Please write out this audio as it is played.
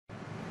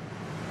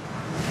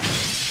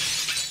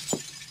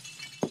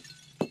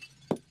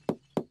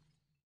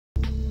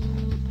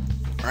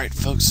Alright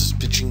folks, this is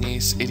Pitching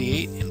Ace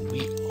 88 and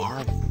we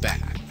are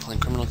back playing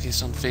Criminal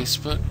Case on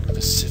Facebook,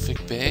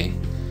 Pacific Bay.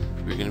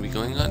 We're going to be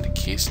going on to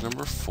case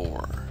number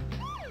 4.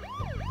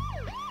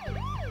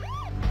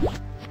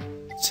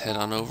 Let's head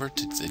on over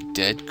to the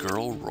Dead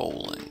Girl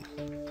Rolling.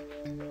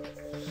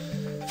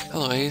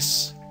 Hello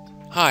Ace.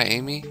 Hi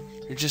Amy.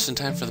 You're just in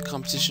time for the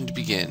competition to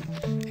begin.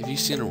 Have you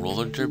seen a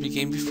roller derby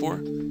game before?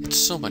 It's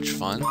so much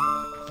fun.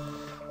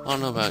 I don't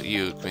know about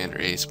you,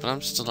 Commander Ace, but I'm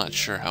still not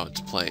sure how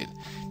it's played.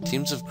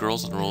 Teams of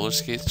girls on roller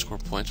skates score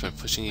points by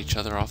pushing each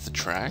other off the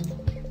track?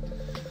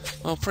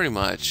 Well, pretty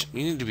much.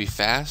 You need to be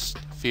fast,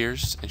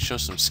 fierce, and show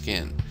some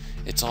skin.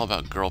 It's all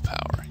about girl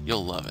power.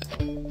 You'll love it.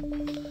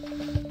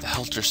 The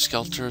Helter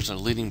Skelters are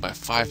leading by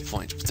 5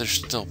 points, but there's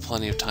still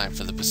plenty of time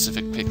for the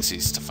Pacific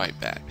Pixies to fight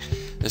back.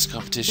 This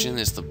competition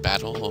is the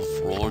battle of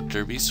roller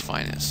derby's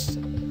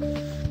finest.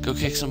 Go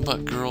kick some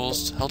butt,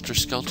 girls. Helter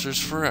Skelters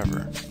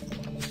forever.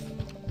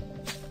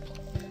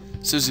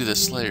 Susie the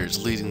Slayer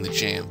is leading the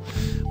jam,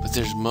 but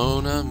there's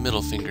Mona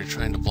Middlefinger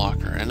trying to block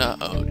her, and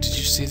uh-oh, did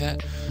you see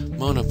that?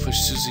 Mona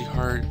pushed Susie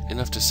hard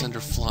enough to send her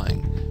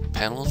flying.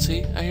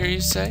 Penalty, I hear you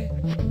say?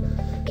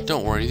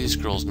 Don't worry, these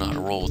girls know how to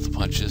roll with the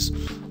punches,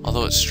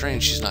 although it's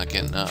strange she's not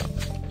getting up.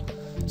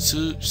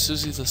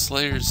 Susie the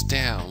Slayer is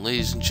down,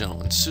 ladies and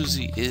gentlemen.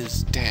 Susie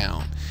is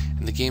down,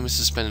 and the game is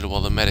suspended while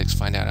the medics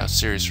find out how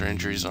serious her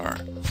injuries are.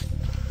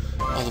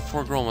 Oh, the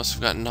poor girl must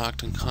have gotten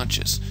knocked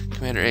unconscious.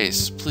 Commander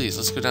Ace, please,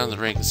 let's go down to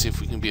the rink and see if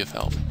we can be of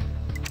help.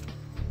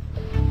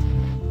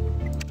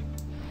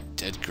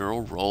 Dead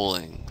Girl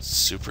Rolling.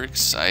 Super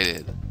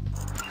excited.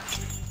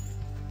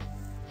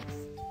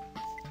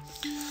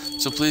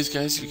 So please,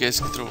 guys, if you guys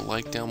can throw a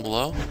like down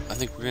below. I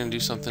think we're going to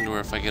do something to where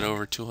if I get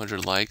over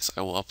 200 likes,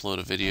 I will upload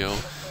a video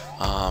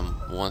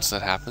once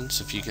that happens.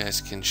 If you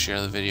guys can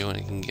share the video and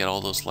it can get all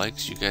those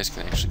likes, you guys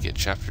can actually get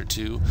Chapter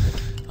 2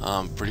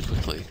 pretty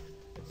quickly.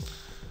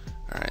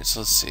 Alright, so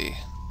let's see.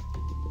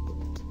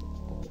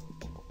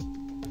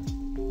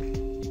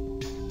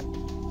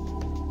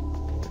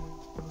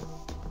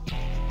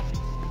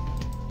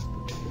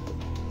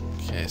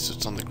 Okay, so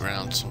it's on the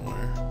ground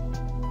somewhere.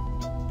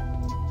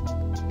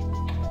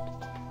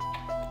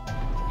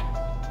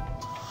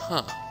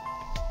 Huh.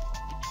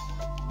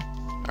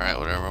 Alright,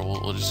 whatever,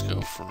 we'll just go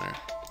from there.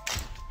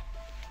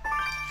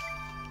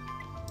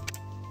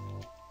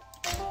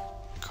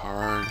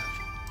 Card.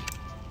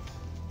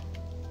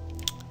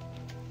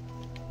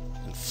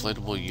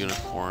 Inflatable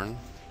unicorn,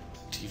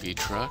 TV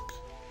truck,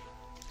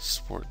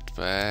 sports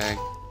bag,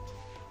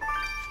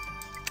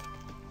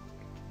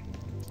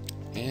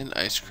 and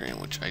ice cream,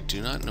 which I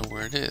do not know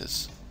where it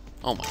is.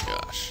 Oh my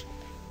gosh.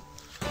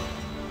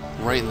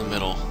 Right in the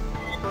middle.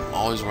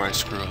 Always where I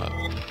screw up.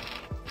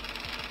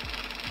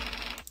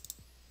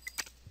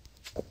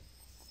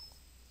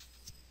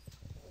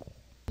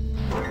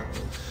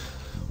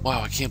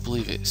 Wow, I can't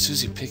believe it.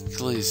 Susie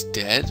Pickley is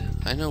dead?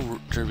 I know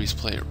derbies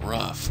play it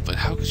rough, but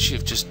how could she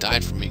have just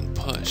died from being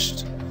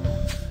pushed?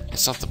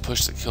 It's not the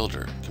push that killed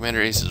her.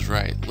 Commander Ace is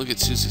right. Look at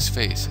Susie's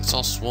face. It's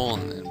all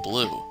swollen and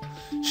blue.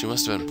 She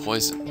must have been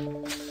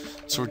poisoned.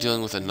 So we're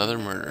dealing with another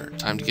murder.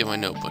 Time to get my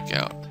notebook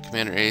out.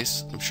 Commander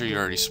Ace, I'm sure you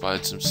already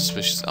spotted some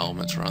suspicious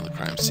elements around the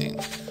crime scene.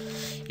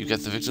 You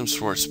got the victim's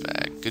sports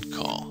bag. Good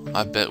call.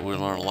 I bet we'll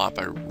learn a lot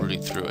by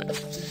rooting through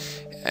it.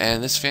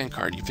 And this fan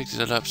card, you picked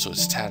it up so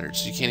it's tattered,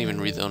 so you can't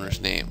even read the owner's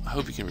name. I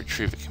hope you can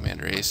retrieve it,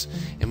 Commander Ace.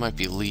 It might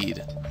be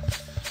Lead.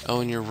 Oh,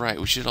 and you're right.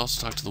 We should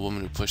also talk to the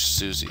woman who pushed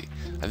Susie.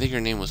 I think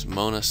her name was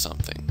Mona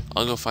something.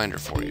 I'll go find her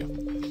for you.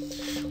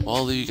 Well,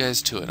 I'll leave you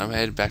guys to it. I'm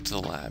headed back to the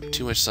lab.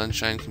 Too much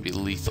sunshine can be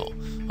lethal.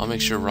 I'll make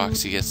sure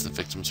Roxy gets the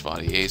victim's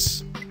body,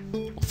 Ace.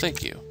 Well,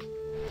 thank you.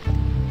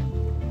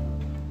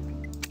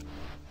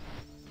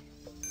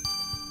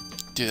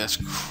 Dude, that's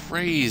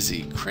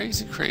crazy.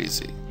 Crazy,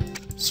 crazy.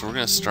 So we're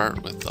going to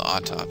start with the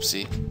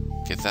autopsy,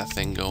 get that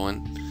thing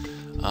going,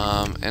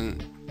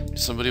 and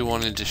somebody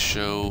wanted to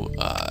show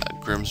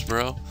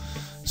Grimsboro,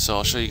 so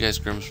I'll show you guys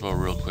Grimsboro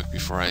real quick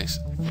before I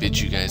bid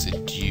you guys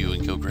adieu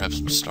and go grab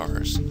some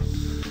stars.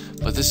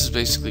 But this is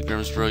basically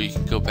Grimsboro. You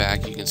can go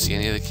back, you can see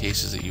any of the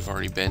cases that you've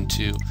already been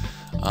to.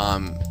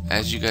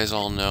 As you guys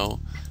all know,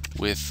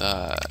 with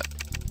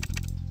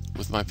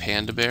my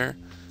Panda Bear,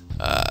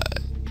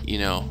 you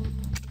know,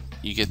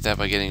 you get that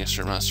by getting a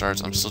certain amount of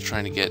stars. I'm still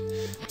trying to get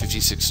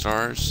 56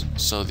 stars,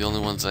 so the only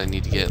ones I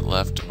need to get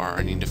left are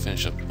I need to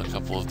finish up a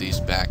couple of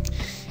these back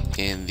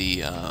in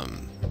the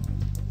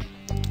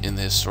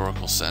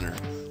historical center.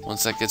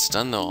 Once that gets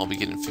done, though, I'll be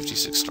getting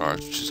 56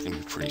 stars, which is going to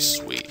be pretty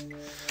sweet.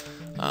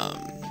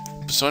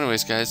 So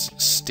anyways, guys,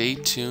 stay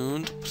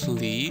tuned,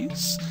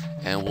 please,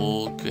 and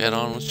we'll get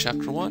on with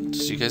Chapter 1.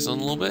 See you guys in a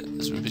little bit.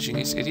 This has been Pitching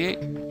Ace 88.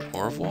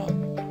 Au revoir.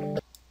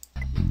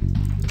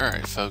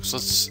 Alright folks,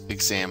 let's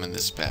examine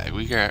this bag.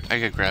 I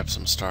gotta grab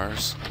some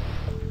stars.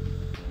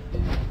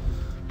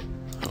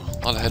 Oh,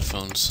 a lot of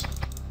headphones.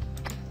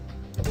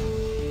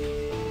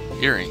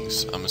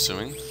 Earrings, I'm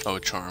assuming. Oh, a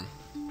charm.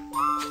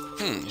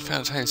 You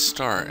found a tiny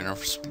star in our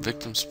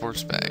victim's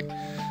sports bag.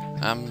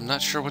 I'm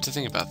not sure what to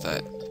think about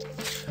that.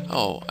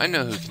 Oh, I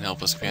know who can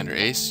help us, Commander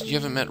Ace. You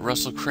haven't met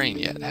Russell Crane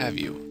yet, have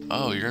you?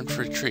 Oh, you're in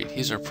for a treat.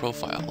 He's our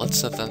profile. Let's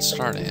set that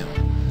star to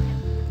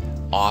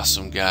him.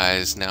 Awesome,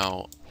 guys.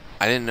 Now,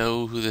 I didn't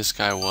know who this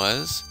guy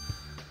was,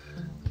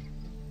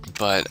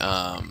 but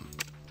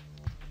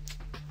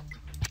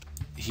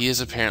he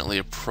is apparently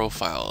a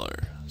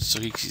profiler. So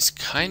he's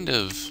kind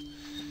of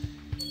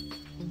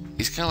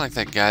like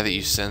that guy that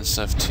you send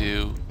stuff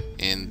to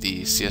in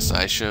the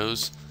CSI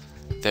shows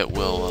that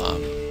will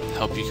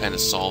help you kind of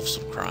solve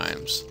some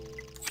crimes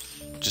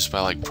just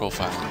by like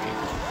profiling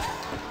people.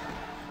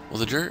 Well,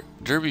 the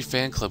Derby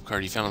fan club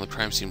card you found on the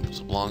crime scene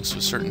belongs to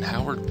a certain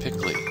Howard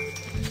Pickley.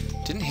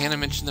 Didn't Hannah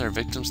mention that her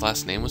victim's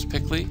last name was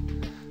Pickley?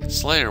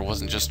 Slayer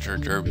wasn't just her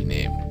Derby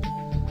name.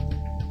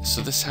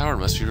 So this Howard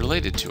must be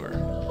related to her.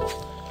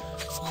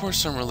 Of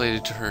course I'm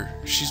related to her.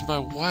 She's my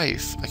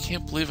wife. I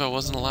can't believe I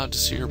wasn't allowed to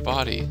see her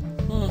body.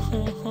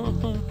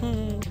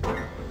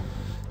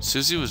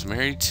 Susie was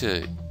married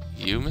to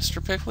you,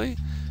 Mr. Pickley?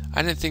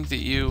 I didn't think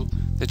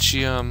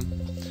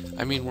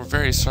I mean, we're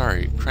very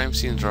sorry. Crime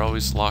scenes are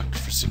always locked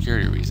for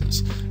security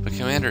reasons, but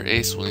Commander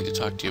Ace will need to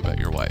talk to you about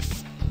your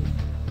wife.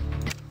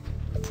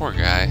 Poor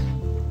guy.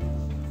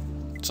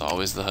 It's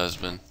always the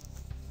husband.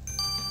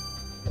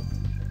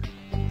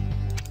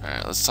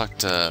 Alright, let's talk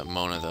to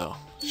Mona, though.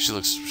 She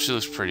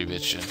looks pretty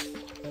bitchin'.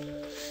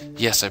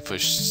 Yes, I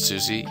pushed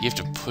Susie. You have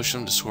to push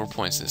them to score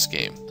points in this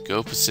game.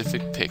 Go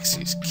Pacific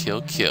Pixies.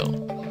 Kill,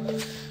 kill.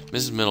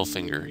 Mrs.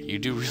 Middlefinger, you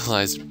do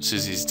realize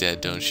Susie's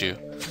dead, don't you?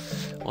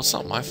 Well, it's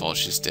not my fault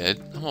she's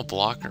dead. I'm a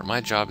blocker. My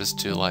job is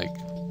to, like,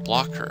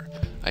 block her.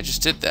 I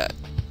just did that.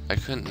 I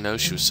couldn't know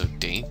she was so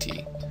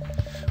dainty.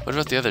 What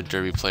about the other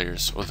Derby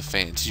players or the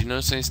fans? Did you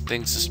notice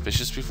anything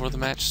suspicious before the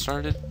match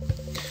started?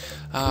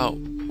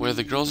 Where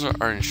the girls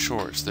are in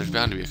shorts, there's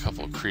bound to be a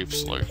couple of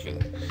creeps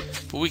lurking.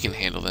 But we can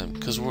handle them,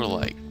 because we're,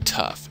 like,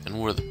 tough, and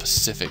we're the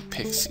Pacific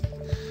Pixie.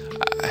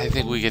 I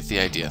think we get the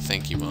idea.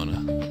 Thank you,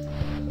 Mona.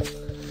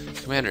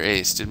 Commander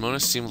Ace, did Mona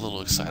seem a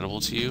little excitable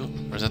to you?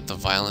 Or is that the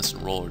violence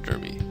in roller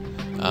derby?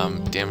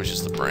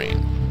 Damages the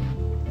brain.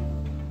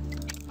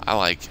 I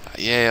like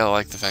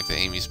the fact that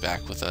Amy's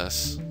back with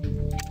us.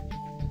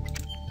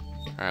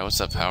 Alright,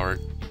 what's up,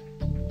 Howard?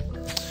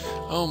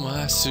 Oh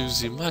my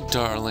Susie, my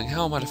darling,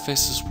 how am I to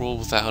face this world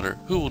without her?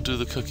 Who will do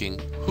the cooking?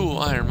 Who will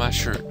iron my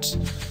shirts?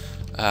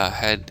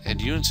 Had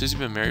you and Susie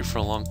been married for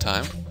a long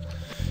time?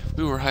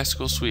 We were high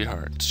school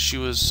sweethearts. She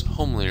was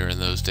homelier in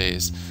those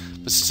days,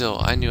 but still,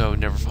 I knew I would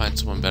never find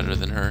someone better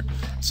than her,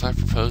 so I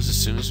proposed as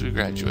soon as we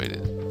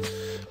graduated.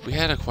 We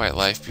had a quiet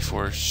life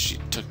before she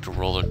took to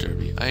roller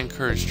derby. I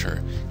encouraged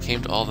her,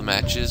 came to all the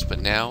matches, but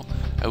now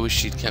I wish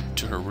she'd kept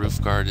to her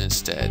roof garden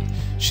instead.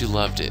 She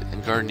loved it,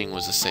 and gardening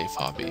was a safe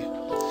hobby.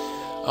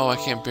 Oh, I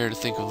can't bear to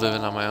think of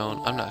living on my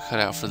own. I'm not cut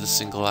out for this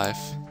single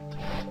life.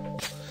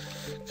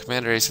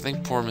 Commander Ace, I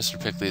think poor Mr.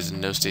 Pickley is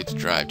in no state to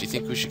drive. Do you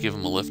think we should give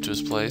him a lift to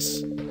his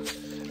place?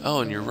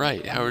 Oh, and you're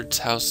right. Howard's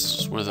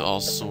house was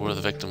also where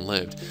the victim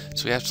lived,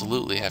 so we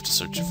absolutely have to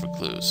search it for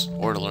clues,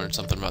 or to learn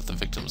something about the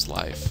victim's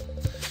life.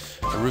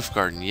 A roof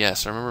garden,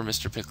 yes. I remember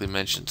Mr. Pickley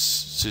mentioned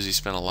Susie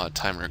spent a lot of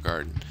time in her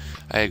garden.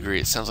 I agree.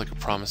 It sounds like a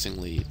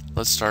promising lead.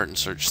 Let's start and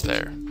search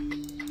there.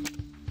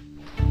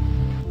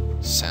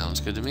 Sounds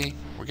good to me.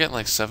 We're getting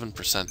like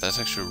 7%. That's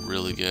actually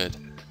really good.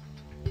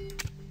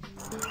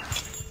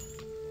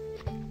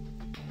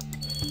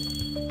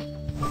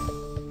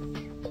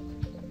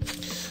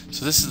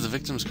 So this is the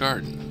victim's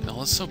garden. It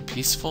looks so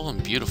peaceful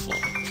and beautiful.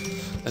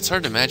 It's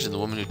hard to imagine the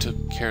woman who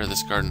took care of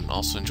this garden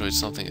also enjoyed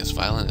something as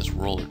violent as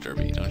roller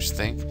derby, don't you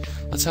think?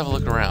 Let's have a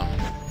look around.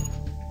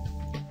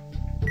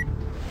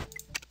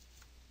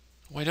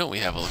 Why don't we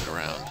have a look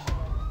around?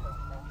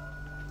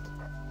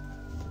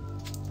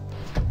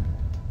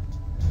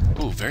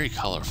 Ooh, very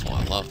colorful.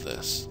 I love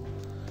this.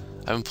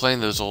 I've been playing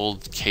those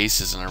old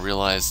cases and I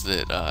realized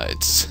that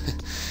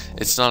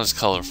it's not as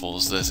colorful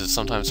as this. It's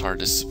sometimes hard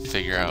to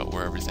figure out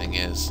where everything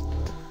is.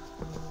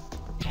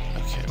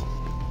 Okay,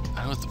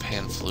 I know what the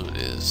pan flute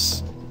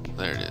is.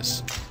 There it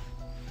is.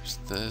 There's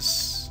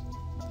this.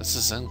 That's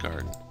the Zen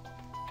garden.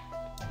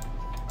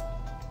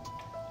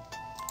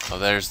 Oh,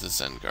 there's the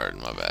Zen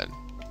garden, my bad.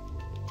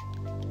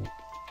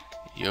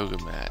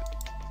 Yoga mat.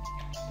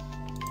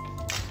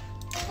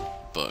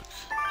 Book.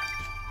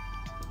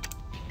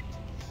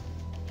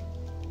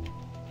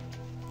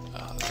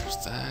 Oh, there's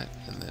that,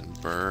 and then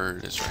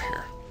bird is right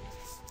here.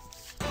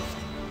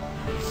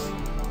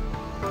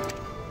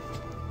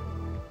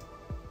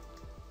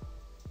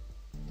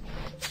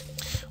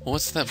 Well,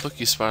 what's that book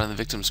you spotted in the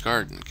victim's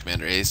garden,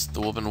 Commander Ace?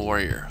 The Woman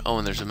Warrior. Oh,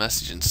 and there's a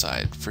message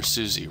inside. For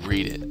Susie,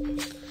 read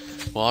it.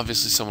 Well,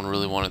 obviously someone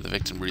really wanted the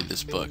victim to read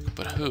this book,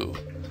 but who?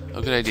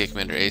 Oh, good idea,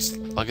 Commander Ace.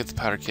 I'll get the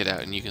powder kit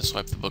out and you can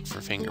swipe the book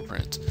for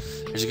fingerprints.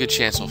 There's a good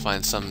chance we'll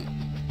find some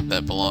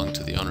that belong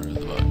to the owner of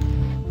the book.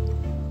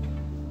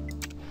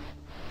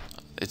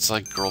 It's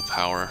like girl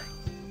power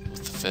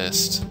with the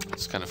fist.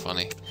 It's kind of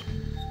funny.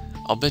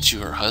 I'll bet you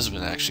her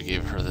husband actually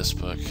gave her this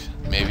book.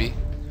 Maybe?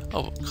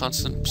 Oh,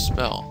 constant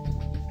spell.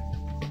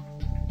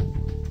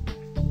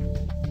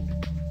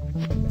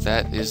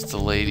 That is the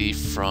lady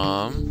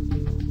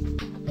from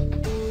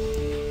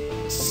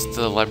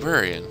the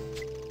librarian.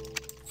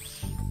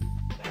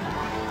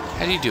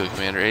 How do you do it,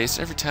 Commander Ace?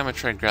 Every time I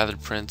try to gather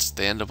prints,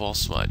 they end up all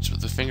smudged,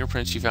 but the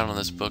fingerprints you found on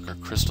this book are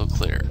crystal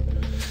clear.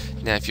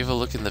 Now, if you have a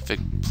look in the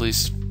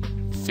police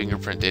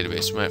fingerprint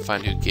database, you might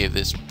find who gave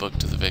this book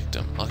to the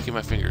victim. I'll keep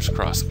my fingers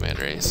crossed,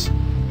 Commander Ace.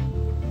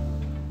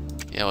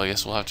 Yeah, well, I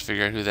guess we'll have to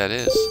figure out who that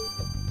is.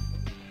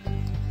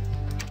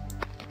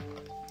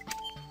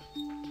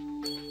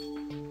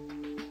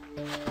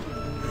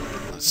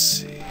 Let's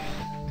see.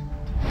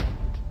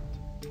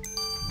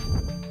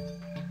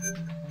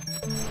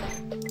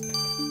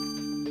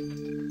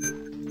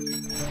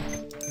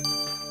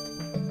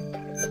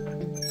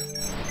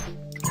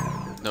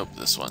 Nope,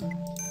 this one.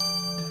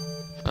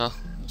 Well,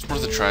 it's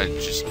worth a try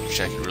to just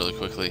check it really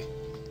quickly.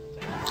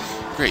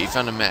 Great, you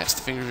found a match.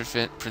 The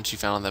fingerprints you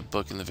found on that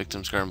book in the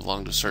victim's garden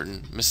belonged to a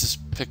certain Mrs.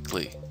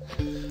 Pickley.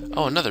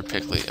 Oh, another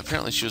Pickley.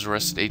 Apparently she was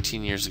arrested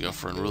 18 years ago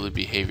for unruly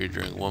behavior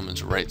during a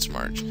women's rights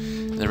march.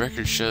 And the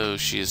record shows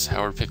she is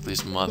Howard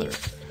Pickley's mother.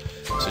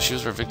 So she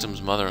was our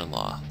victim's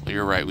mother-in-law. Well,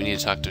 you're right. We need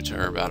to talk to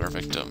her about our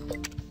victim.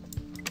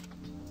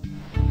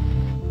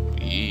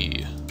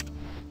 Eee.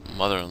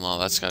 Mother-in-law.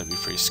 That's got to be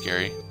pretty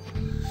scary.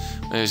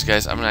 Anyways,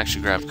 guys, I'm going to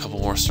actually grab a couple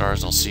more stars,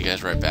 and I'll see you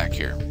guys right back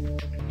here.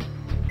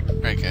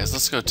 Alright, guys,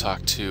 let's go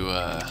talk to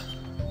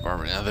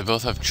Barbara. Now, they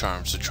both have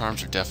charms, so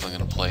charms are definitely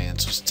going to play in,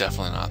 so it's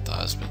definitely not the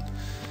husband.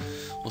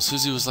 Well,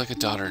 Susie was like a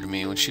daughter to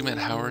me. When she met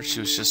Howard,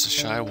 she was just a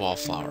shy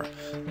wallflower,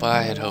 but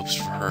I had hopes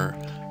for her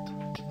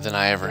than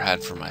I ever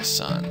had for my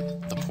son,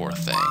 the poor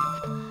thing.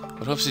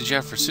 What hopes did you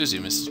have for Susie,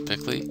 Mrs.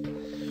 Pickley?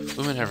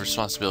 Women have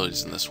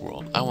responsibilities in this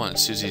world. I wanted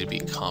Susie to be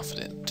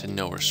confident, to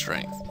know her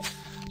strength.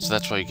 So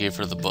that's why I gave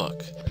her the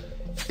book.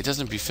 It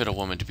doesn't befit a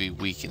woman to be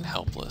weak and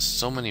helpless.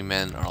 So many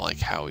men are like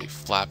Howie,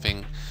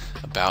 flapping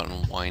about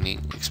and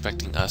whining,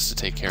 expecting us to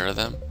take care of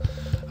them.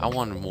 I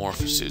wanted more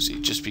for Susie.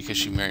 Just because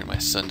she married my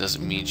son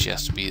doesn't mean she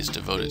has to be his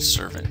devoted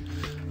servant.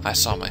 I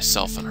saw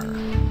myself in her.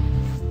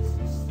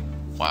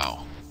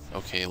 Wow.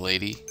 Okay,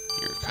 lady,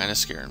 you're kind of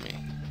scaring me.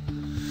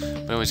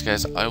 But anyways,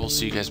 guys, I will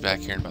see you guys back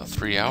here in about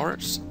 3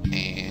 hours,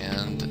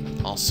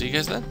 and I'll see you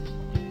guys then.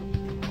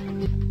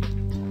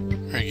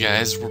 Alright,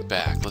 guys, we're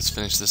back. Let's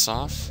finish this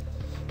off.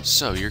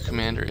 So, you're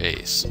Commander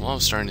Ace. Well, I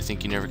was starting to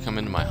think you never come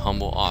into my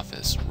humble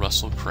office.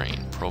 Russell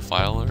Crane,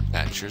 profiler,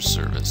 at your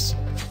service.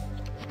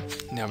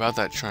 Now, about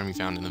that charm you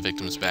found in the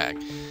victim's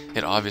bag,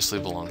 it obviously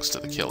belongs to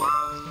the killer.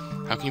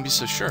 How can you be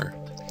so sure?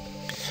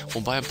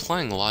 Well, by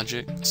applying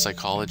logic,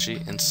 psychology,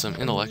 and some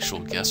intellectual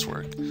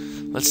guesswork.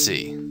 Let's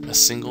see, a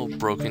single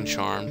broken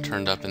charm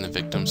turned up in the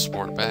victim's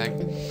sport bag?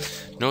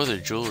 No other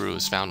jewelry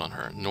was found on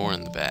her, nor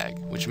in the bag,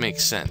 which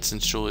makes sense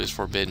since jewelry is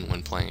forbidden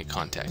when playing a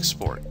contact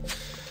sport.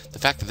 The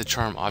fact that the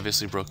charm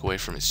obviously broke away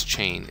from its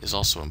chain is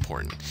also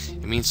important.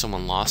 It means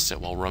someone lost it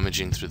while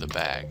rummaging through the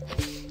bag.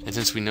 And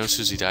since we know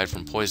Susie died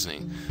from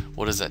poisoning,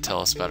 what does that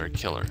tell us about her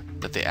killer?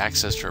 That they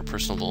accessed her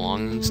personal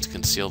belongings to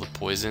conceal the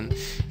poison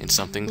in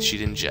something she'd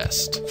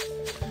ingest.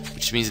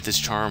 Which means that this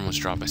charm was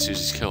dropped by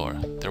Susie's killer.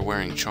 They're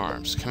wearing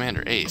charms.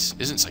 Commander Ace,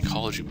 isn't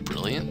psychology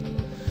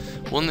brilliant?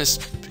 Well, in this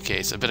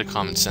case, a bit of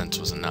common sense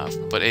was enough.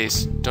 But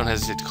Ace, don't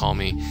hesitate to call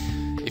me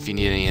if you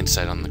need any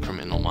insight on the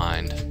criminal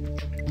mind.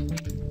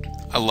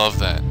 I love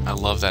that. I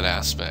love that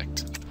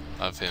aspect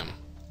of him.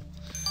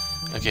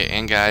 Okay,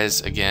 and guys,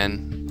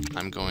 again,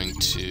 I'm going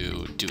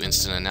to do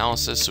instant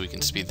analysis so we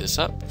can speed this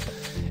up.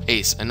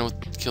 Ace, I know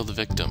what killed the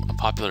victim. A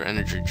popular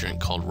energy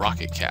drink called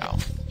Rocket Cow.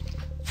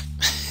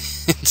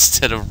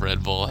 Instead of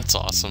Red Bull. That's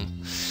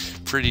awesome.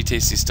 Pretty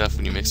tasty stuff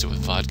when you mix it with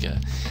vodka.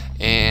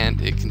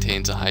 And it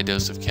contains a high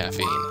dose of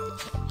caffeine.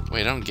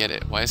 Wait, I don't get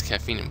it. Why is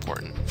caffeine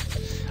important?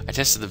 I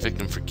tested the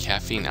victim for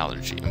caffeine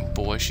allergy, and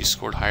boy, she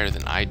scored higher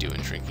than I do in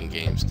drinking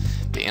games.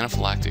 The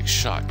anaphylactic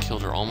shock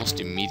killed her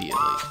almost immediately.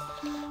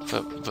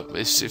 But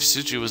if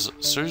Susie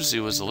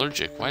was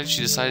allergic, why did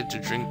she decide to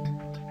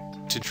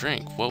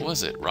drink? What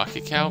was it?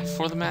 Rocket Cow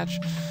before the match?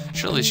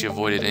 Surely she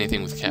avoided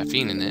anything with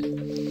caffeine in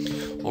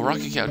it. Well,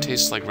 Rocket Cow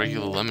tastes like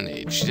regular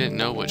lemonade. She didn't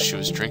know what she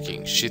was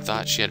drinking. She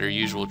thought she had her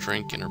usual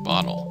drink in her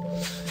bottle.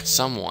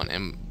 Someone,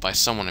 and by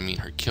someone I mean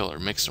her killer,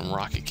 mixed some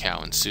Rocket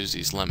Cow in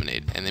Susie's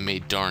lemonade, and they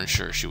made darn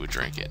sure she would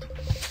drink it.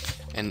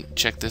 And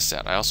check this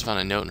out, I also found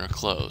a note in her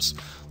clothes.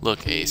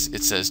 Look, Ace,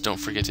 it says, don't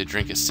forget to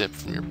drink a sip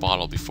from your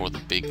bottle before the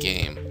big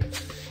game.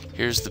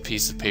 Here's the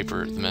piece of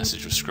paper the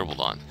message was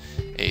scribbled on.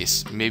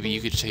 Ace, maybe you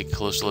could take a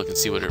closer look and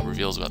see what it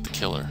reveals about the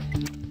killer.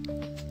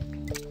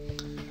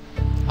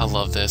 I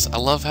love this. I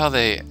love how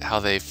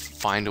they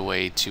find a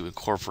way to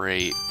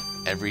incorporate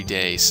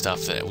everyday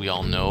stuff that we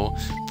all know,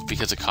 but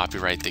because of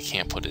copyright they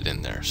can't put it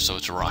in there. So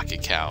it's a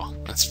Rocket Cow.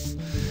 That's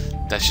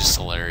just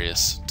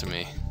hilarious to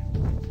me.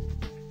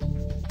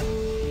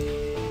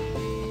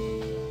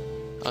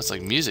 Oh, it's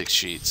like music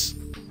sheets.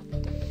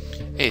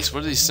 Ace,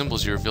 what are these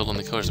symbols you revealed on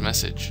the killer's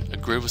message? A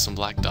grid with some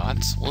black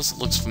dots? Well, this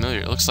looks familiar.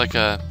 It looks like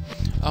a...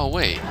 Oh,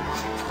 wait.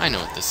 I know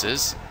what this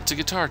is. It's a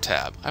guitar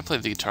tab. I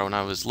played the guitar when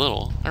I was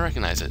little. I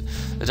recognize it.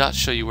 The dots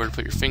show you where to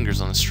put your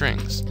fingers on the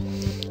strings.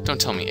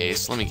 Don't tell me,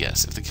 Ace. Let me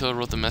guess. If the killer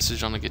wrote the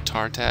message on the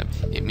guitar tab,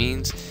 it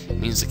means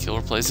the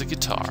killer plays the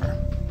guitar.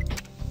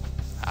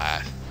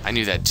 I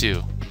knew that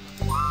too.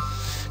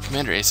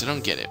 Commander Ace, I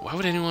don't get it. Why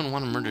would anyone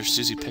want to murder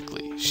Susie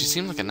Pickley? She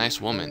seemed like a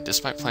nice woman,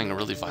 despite playing a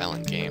really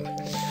violent game.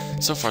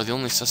 So far, the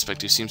only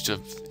suspect who seems to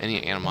have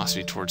any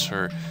animosity towards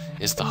her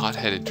is the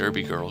hot-headed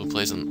derby girl who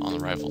plays on the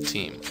rival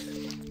team.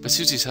 But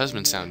Susie's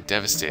husband sounded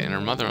devastated, and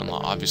her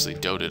mother-in-law obviously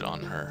doted on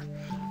her.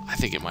 I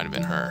think it might have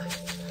been her.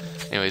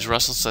 Anyways,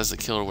 Russell says the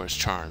killer wears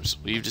charms.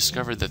 Well, you've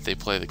discovered that they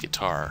play the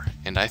guitar,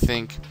 and I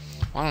think...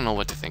 well, I don't know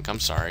what to think, I'm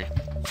sorry.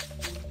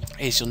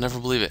 Ace, you'll never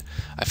believe it.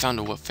 I found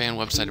a fan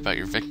website about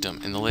your victim,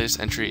 and the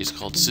latest entry is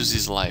called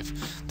Susie's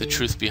Life, the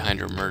truth behind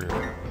her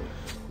murder.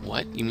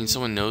 What? You mean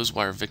someone knows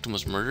why her victim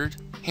was murdered?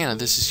 Hannah,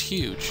 this is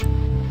huge.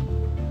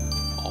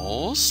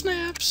 Oh,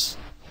 snaps.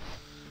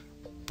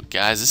 But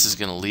guys, this is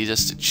going to lead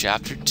us to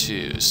Chapter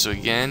 2. So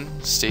again,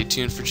 stay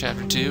tuned for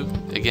Chapter 2.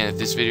 Again, if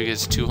this video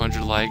gets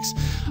 200 likes,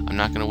 I'm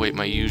not going to wait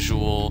my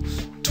usual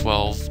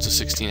 12 to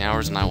 16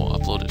 hours, and I will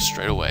upload it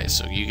straight away.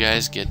 So you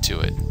guys get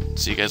to it.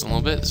 See you guys in a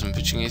little bit. This has been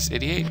Pitching Ace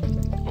 88.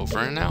 Over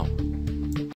and out.